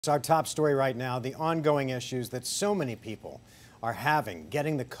It's our top story right now, the ongoing issues that so many people are having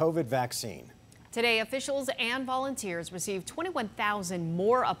getting the COVID vaccine. Today, officials and volunteers received 21,000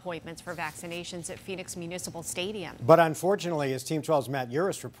 more appointments for vaccinations at Phoenix Municipal Stadium. But unfortunately, as Team 12's Matt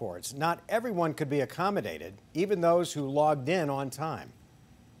Uris reports, not everyone could be accommodated, even those who logged in on time.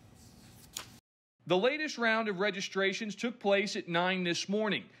 The latest round of registrations took place at 9 this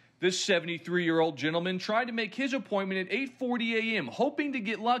morning. This 73-year-old gentleman tried to make his appointment at 8:40 a.m., hoping to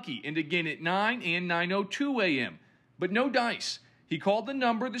get lucky, and again at 9 and 9:02 a.m. But no dice. He called the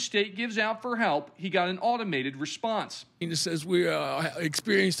number the state gives out for help. He got an automated response. It says we're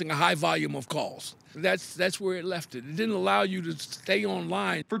experiencing a high volume of calls. That's where it left it. It didn't allow you to stay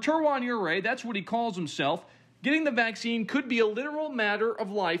online. For Terwan Ure, that's what he calls himself, getting the vaccine could be a literal matter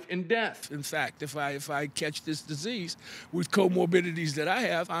of life and death. In fact, if I catch this disease with comorbidities that I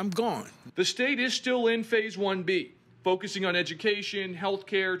have, I'm gone. The state is still in Phase 1B, focusing on education,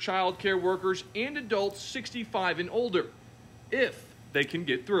 healthcare, child care workers, and adults 65 and older, if they can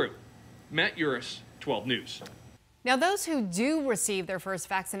get through. Matt Uris, 12 News. Now, those who do receive their first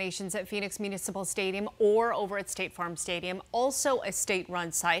vaccinations at Phoenix Municipal Stadium or over at State Farm Stadium, also a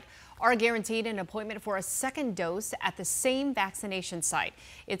state-run site, are guaranteed an appointment for a second dose at the same vaccination site.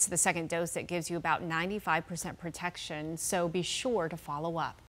 It's the second dose that gives you about 95% protection, so be sure to follow up.